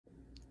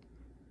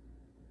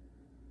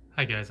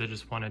Hi guys, I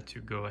just wanted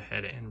to go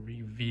ahead and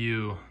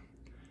review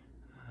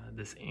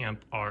this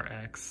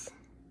AmpRx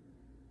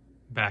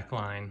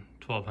Backline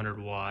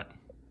 1200 watt.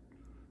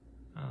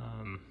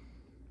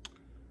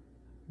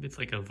 It's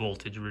like a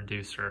voltage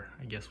reducer,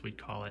 I guess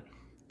we'd call it.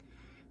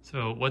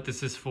 So what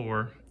this is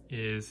for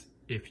is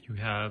if you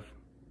have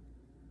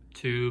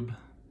tube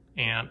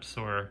amps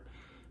or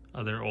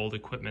other old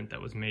equipment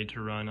that was made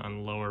to run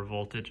on lower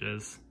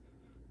voltages,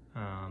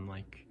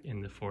 like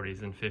in the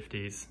 40s and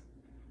 50s,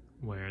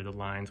 where the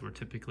lines were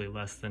typically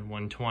less than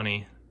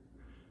 120,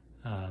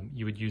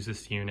 you would use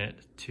this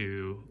unit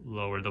to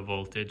lower the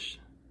voltage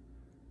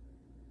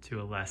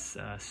to a less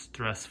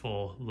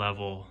stressful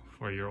level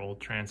for your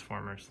old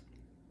transformers.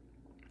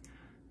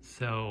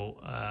 So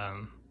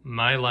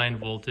my line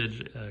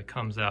voltage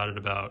comes out at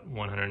about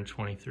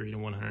 123 to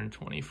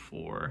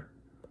 124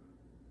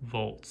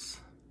 volts.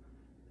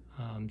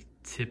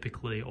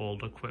 Typically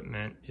old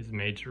equipment is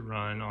made to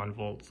run on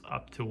volts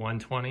up to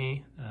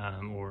 120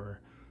 or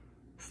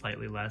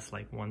slightly less,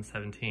 like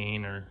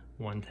 117 or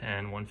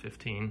 110,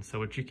 115. So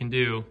what you can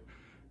do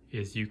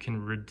is you can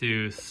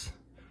reduce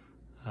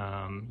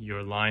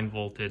your line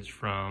voltage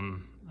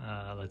from,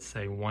 let's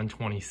say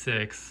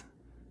 126,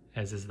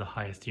 as is the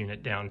highest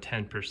unit, down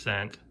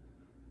 10%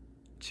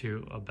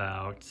 to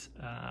about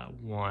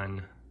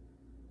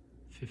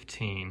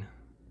 115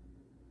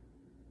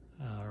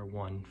 or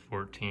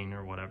 114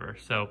 or whatever.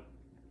 So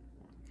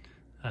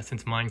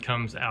since mine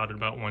comes out at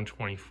about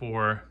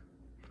 124,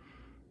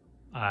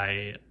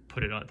 I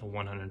put it at the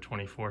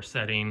 124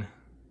 setting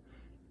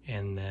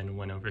and then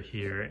went over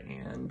here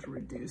and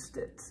reduced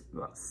it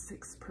about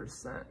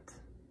 6%,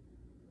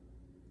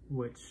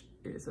 which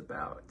is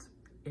about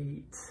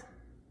 8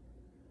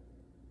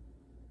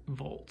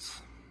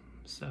 volts.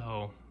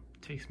 So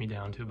it takes me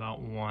down to about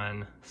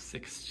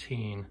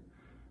 116,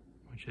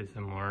 which is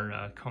a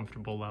more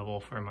comfortable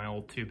level for my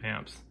old tube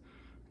amps.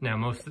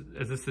 Now,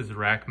 as this is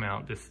rack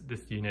mount, this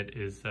unit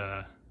is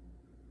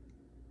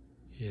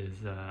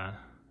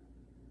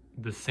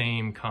the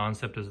same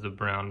concept as the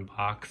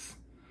BrownBox,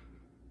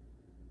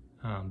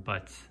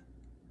 but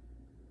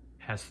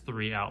has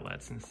 3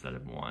 outlets instead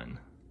of 1.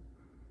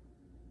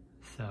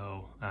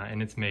 So, and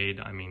it's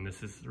made, I mean,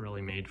 this is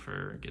really made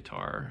for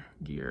guitar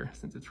gear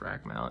since it's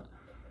rack mount,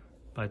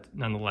 but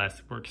nonetheless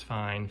it works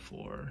fine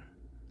for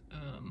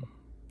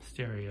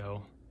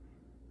stereo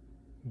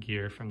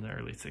gear from the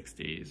early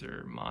 60s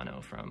or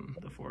mono from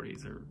the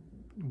 40s or,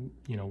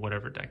 you know,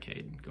 whatever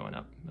decade going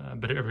up.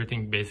 But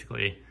everything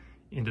basically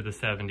into the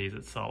 70s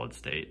it's solid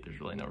state.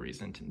 There's really no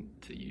reason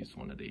to use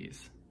one of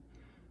these.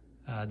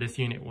 This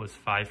unit was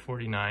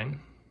 $549,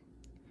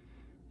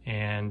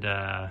 and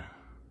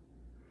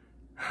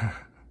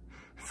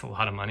it's a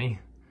lot of money.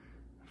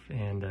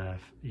 And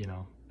you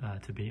know,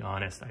 to be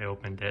honest, I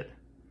opened it,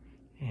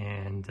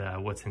 and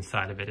what's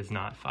inside of it is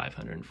not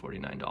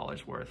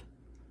 $549 worth.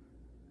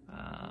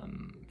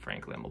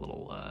 Frankly, I'm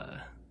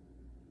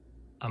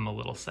a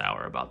little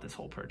sour about this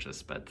whole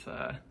purchase, but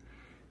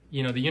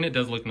you know, the unit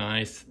does look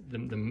nice.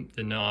 The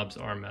knobs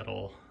are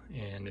metal,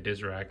 and it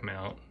is rack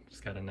mount.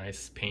 It's got a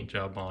nice paint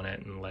job on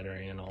it and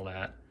lettering and all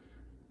that.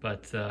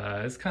 But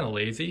it's kind of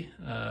lazy.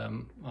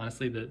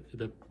 Honestly,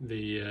 the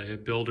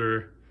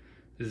builder,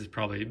 this is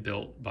probably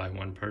built by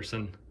one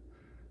person.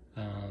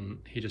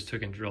 He just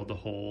took and drilled the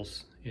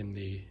holes in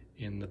the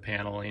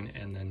paneling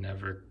and then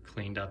never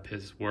cleaned up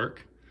his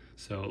work.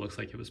 So it looks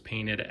like it was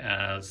painted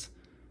as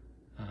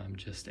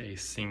just a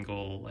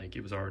single, like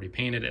it was already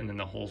painted and then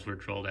the holes were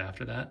drilled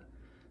after that.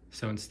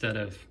 So instead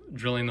of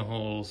drilling the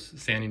holes,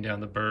 sanding down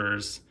the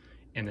burrs,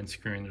 and then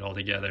screwing it all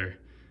together,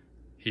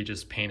 he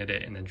just painted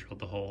it and then drilled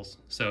the holes.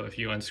 So if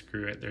you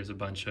unscrew it, there's a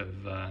bunch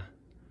of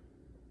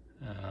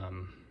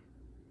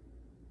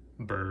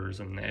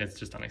burrs, and it's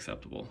just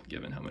unacceptable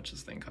given how much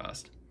this thing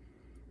cost.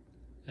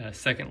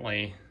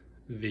 Secondly,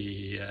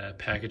 the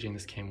packaging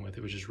this came with,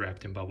 it was just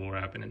wrapped in bubble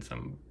wrap and in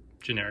some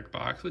generic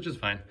box, which is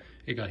fine.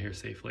 It got here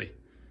safely.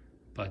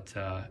 But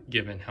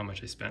given how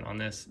much I spent on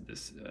this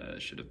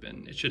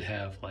should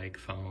have like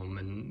foam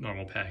and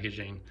normal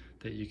packaging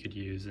that you could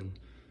use and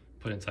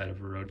put inside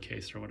of a road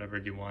case or whatever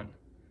you want.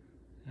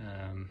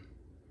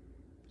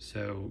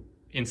 So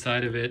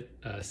inside of it,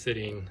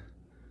 sitting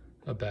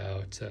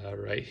about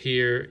right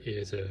here,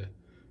 is a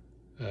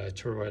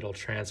toroidal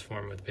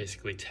transform with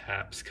basically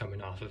taps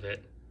coming off of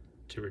it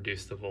to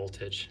reduce the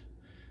voltage.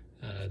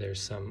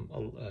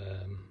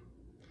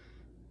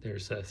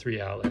 There's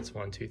 3 outlets,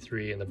 1, 2,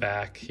 3 in the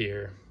back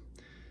here,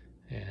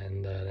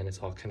 and then it's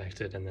all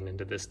connected and then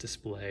into this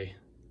display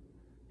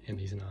and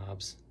these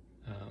knobs,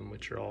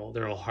 which they're all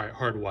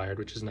hardwired,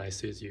 which is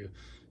nice. As you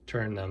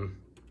turn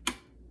them,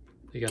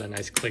 they got a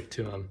nice click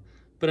to them.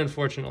 But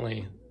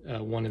unfortunately,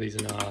 one of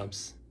these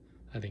knobs,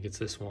 I think it's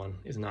this one,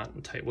 is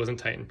not tight, wasn't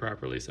tightened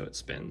properly, so it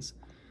spins,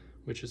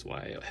 which is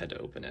why I had to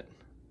open it.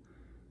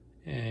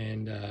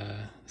 And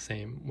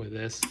same with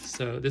this.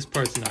 So this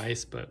part's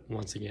nice, but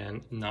once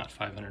again, not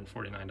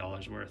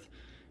 $549 worth.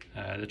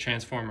 The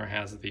transformer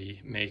has the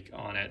make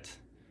on it,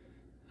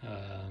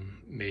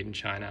 made in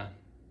China.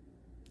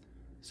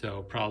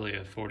 So probably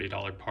a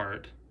 $40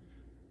 part,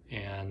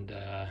 and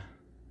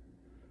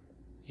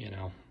you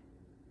know,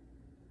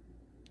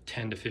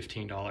 $10 to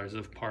 $15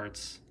 of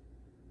parts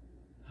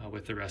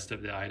with the rest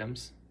of the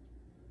items.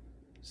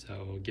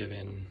 So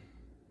given,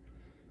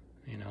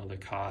 you know, the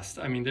cost,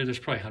 I mean, there's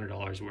probably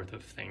 $100 worth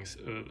of things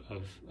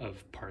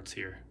of parts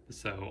here.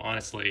 So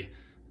honestly,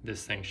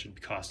 this thing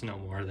should cost no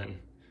more than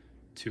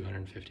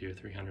 $250 or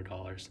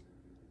 $300,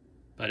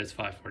 but it's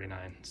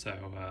 $549. So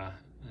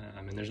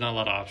I mean, there's not a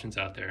lot of options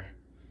out there.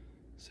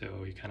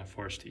 So you're kind of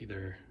forced to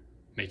either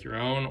make your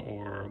own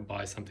or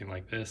buy something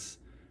like this.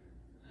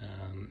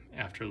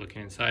 After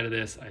looking inside of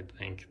this, I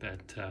think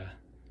that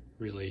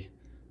really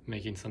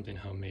making something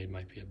homemade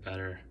might be a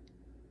better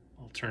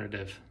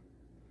alternative.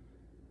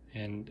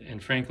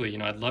 And frankly, you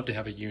know, I'd love to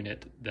have a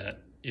unit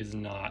that is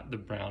not the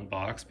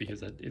BrownBox,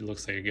 because it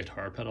looks like a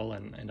guitar pedal,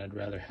 and I'd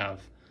rather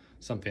have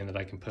something that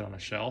I can put on a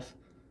shelf,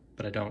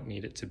 but I don't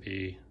need it to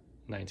be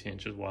 19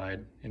 inches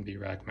wide and be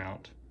rack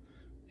mount.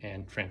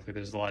 And frankly,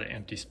 there's a lot of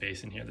empty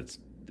space in here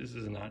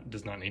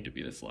does not need to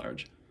be this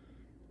large.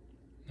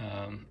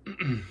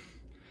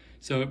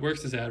 So it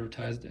works as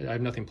advertised. I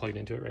have nothing plugged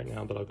into it right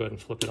now, but I'll go ahead and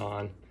flip it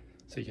on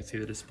so you can see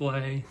the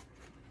display.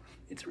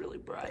 It's really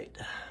bright.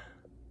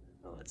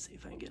 Well, let's see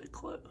if I can get a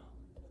clue.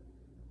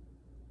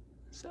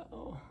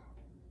 So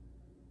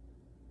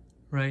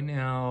right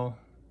now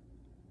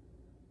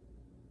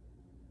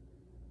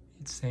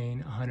it's saying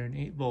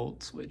 108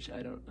 volts, which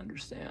I don't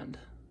understand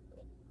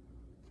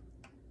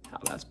how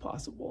that's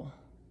possible.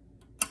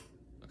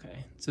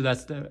 Okay, so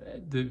that's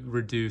the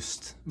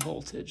reduced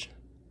voltage.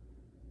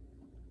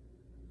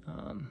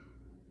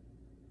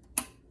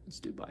 Let's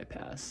do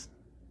bypass.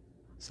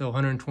 So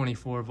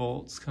 124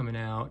 volts coming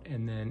out,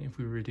 and then if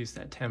we reduce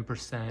that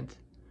 10%,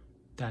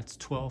 that's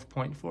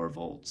 12.4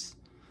 volts.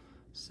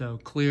 So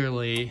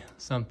clearly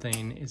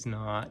something is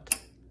not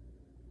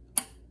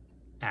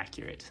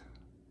accurate,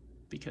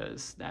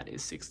 because that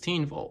is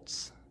 16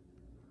 volts.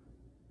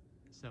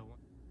 So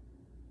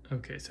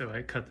okay, so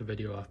I cut the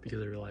video off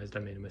because I realized I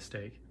made a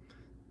mistake.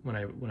 When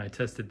I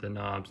tested the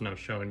knobs and I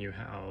was showing you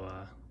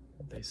how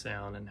they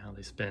sound and how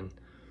they spin,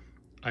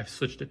 I've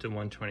switched it to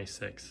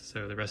 126.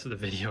 So the rest of the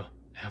video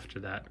after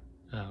that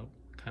kind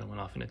of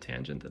went off in a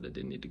tangent that I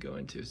didn't need to go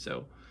into.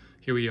 So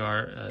here we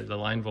are. The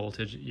line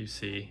voltage you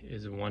see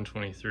is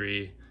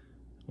 123,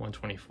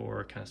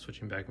 124, kind of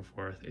switching back and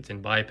forth. It's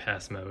in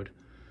bypass mode.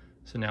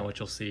 So now what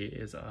you'll see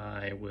is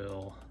I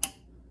will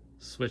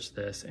switch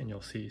this, and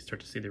you'll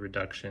start to see the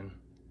reduction.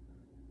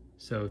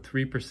 So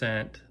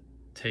 3%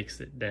 takes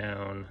it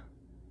down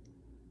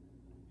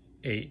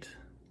 8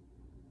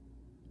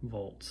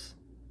 volts,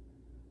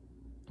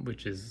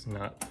 which is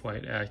not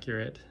quite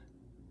accurate.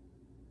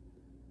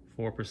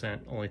 4%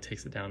 only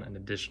takes it down an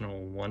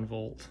additional 1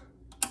 volt.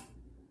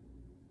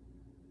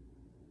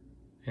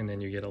 And then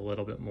you get a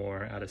little bit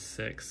more out of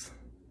 6.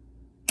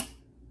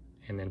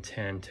 And then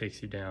 10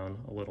 takes you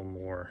down a little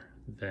more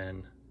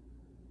than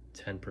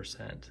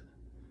 10%.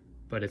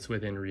 But it's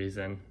within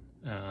reason.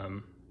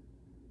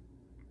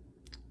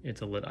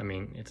 It's a little, I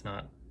mean, it's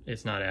not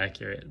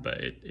accurate,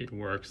 but it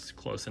works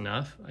close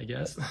enough, I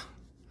guess.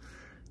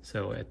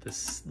 So at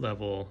this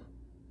level,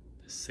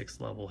 this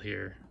 6th level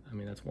here, I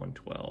mean, that's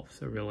 112.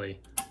 So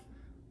really,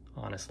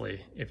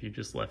 honestly, if you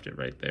just left it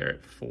right there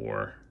at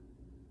 4,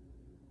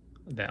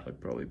 that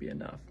would probably be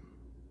enough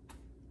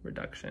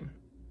reduction.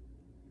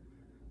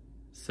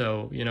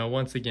 So, you know,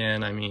 once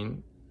again, I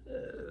mean,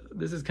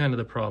 this is kind of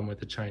the problem with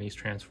the Chinese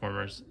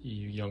transformers.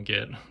 You don't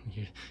get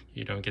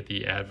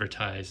the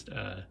advertised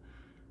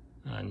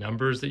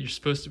numbers that you're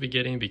supposed to be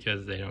getting,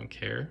 because they don't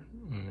care.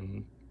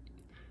 And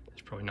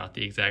there's probably not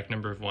the exact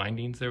number of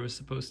windings there was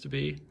supposed to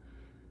be.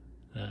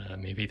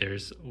 Maybe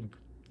there's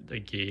the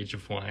gauge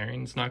of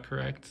wiring is not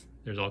correct.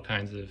 There's all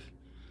kinds of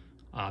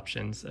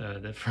options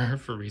that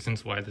for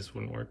reasons why this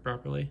wouldn't work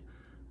properly.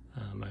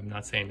 I'm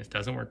not saying this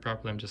doesn't work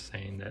properly. I'm just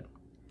saying that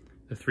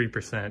the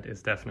 3%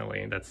 is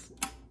definitely, that's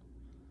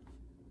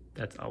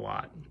a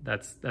lot.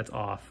 That's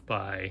off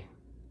by,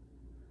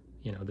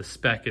 you know, the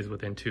spec is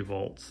within 2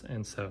 volts,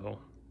 and so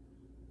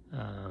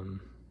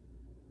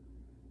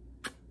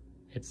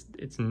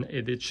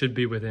it should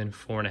be within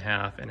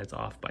 4.5, and it's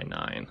off by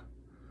 9.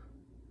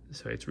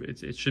 So it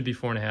should be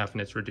 4.5,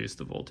 and it's reduced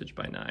the voltage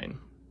by 9.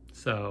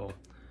 So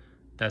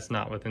that's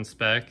not within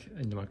spec.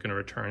 I'm not going to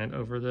return it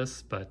over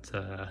this, but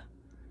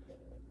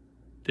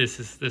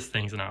this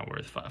thing's not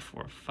worth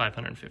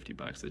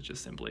 $550. It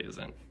just simply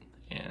isn't.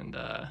 And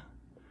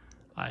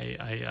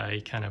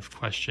I kind of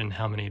question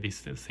how many of these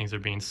things are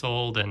being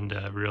sold, and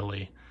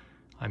really,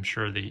 I'm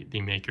sure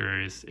the maker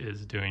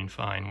is doing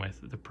fine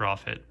with the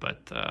profit,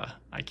 but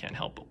I can't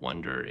help but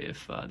wonder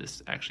if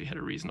this actually had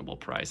a reasonable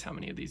price, how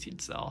many of these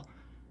he'd sell.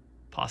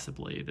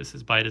 Possibly this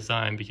is by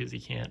design, because he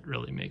can't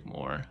really make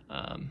more,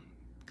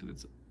 because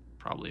it's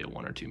probably a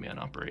 1 or 2 man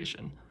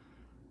operation.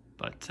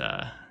 But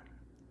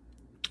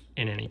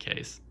in any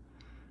case,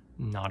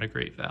 not a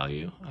great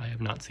value. I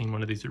have not seen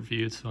one of these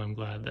reviewed, so I'm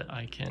glad that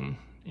I can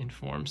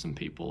inform some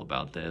people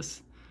about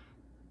this.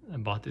 I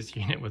bought this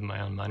unit with my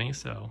own money,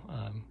 so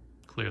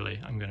clearly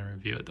I'm going to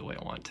review it the way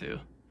I want to.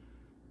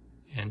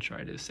 and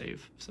try to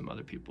save some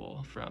other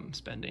people from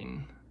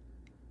spending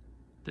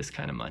this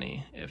kind of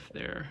money if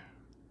they're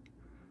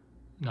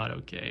not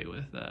okay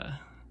with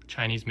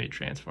Chinese-made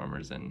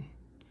transformers and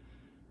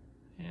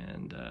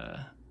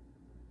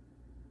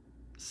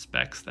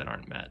specs that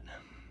aren't met.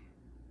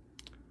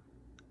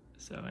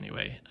 So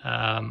anyway,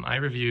 I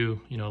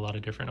review, a lot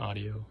of different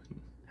audio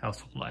and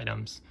household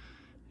items.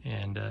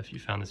 And if you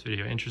found this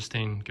video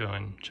interesting, go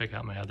and check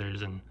out my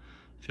others, and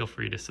feel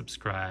free to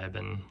subscribe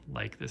and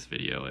like this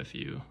video if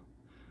you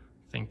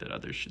think that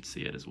others should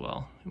see it as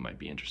well who might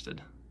be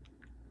interested.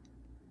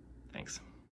 Thanks.